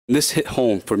This hit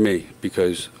home for me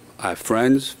because I have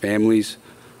friends, families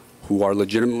who are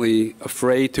legitimately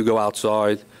afraid to go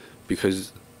outside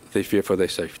because they fear for their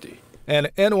safety.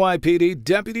 And NYPD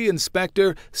Deputy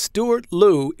Inspector Stuart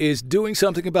Liu is doing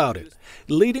something about it,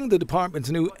 leading the department's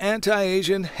new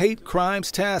Anti-Asian Hate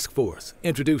Crimes Task Force,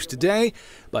 introduced today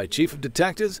by Chief of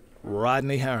Detectives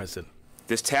Rodney Harrison.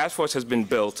 This task force has been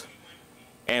built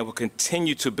and will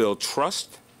continue to build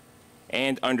trust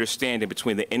and understanding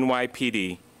between the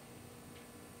NYPD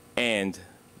and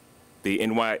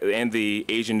the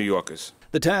Asian New Yorkers.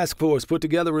 The task force put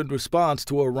together in response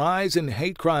to a rise in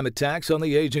hate crime attacks on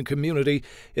the Asian community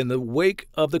in the wake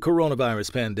of the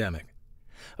coronavirus pandemic,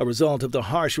 a result of the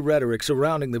harsh rhetoric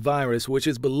surrounding the virus, which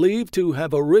is believed to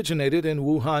have originated in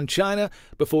Wuhan, China,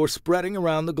 before spreading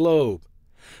around the globe.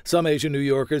 Some Asian New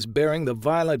Yorkers bearing the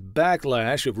violent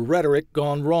backlash of rhetoric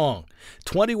gone wrong.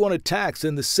 21 attacks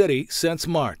in the city since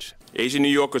March. Asian New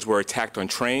Yorkers were attacked on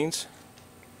trains,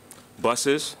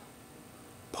 buses,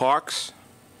 parks,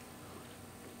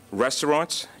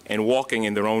 restaurants, and walking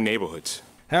in their own neighborhoods.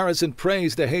 Harrison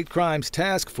praised the Hate Crimes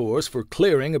Task Force for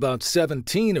clearing about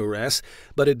 17 arrests,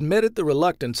 but admitted the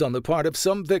reluctance on the part of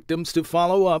some victims to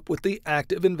follow up with the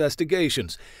active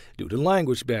investigations due to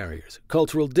language barriers,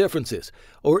 cultural differences,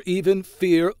 or even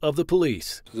fear of the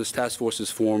police. This task force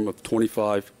is formed of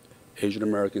 25 Asian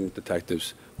American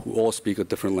detectives who all speak a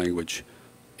different language,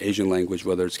 Asian language,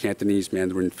 whether it's Cantonese,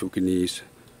 Mandarin, Fukienese,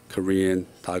 Korean,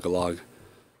 Tagalog.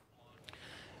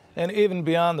 And even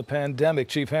beyond the pandemic,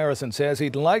 Chief Harrison says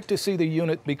he'd like to see the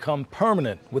unit become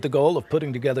permanent, with the goal of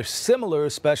putting together similar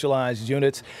specialized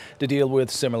units to deal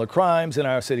with similar crimes in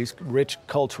our city's rich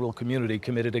cultural community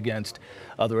committed against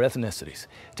other ethnicities.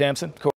 Tamsin?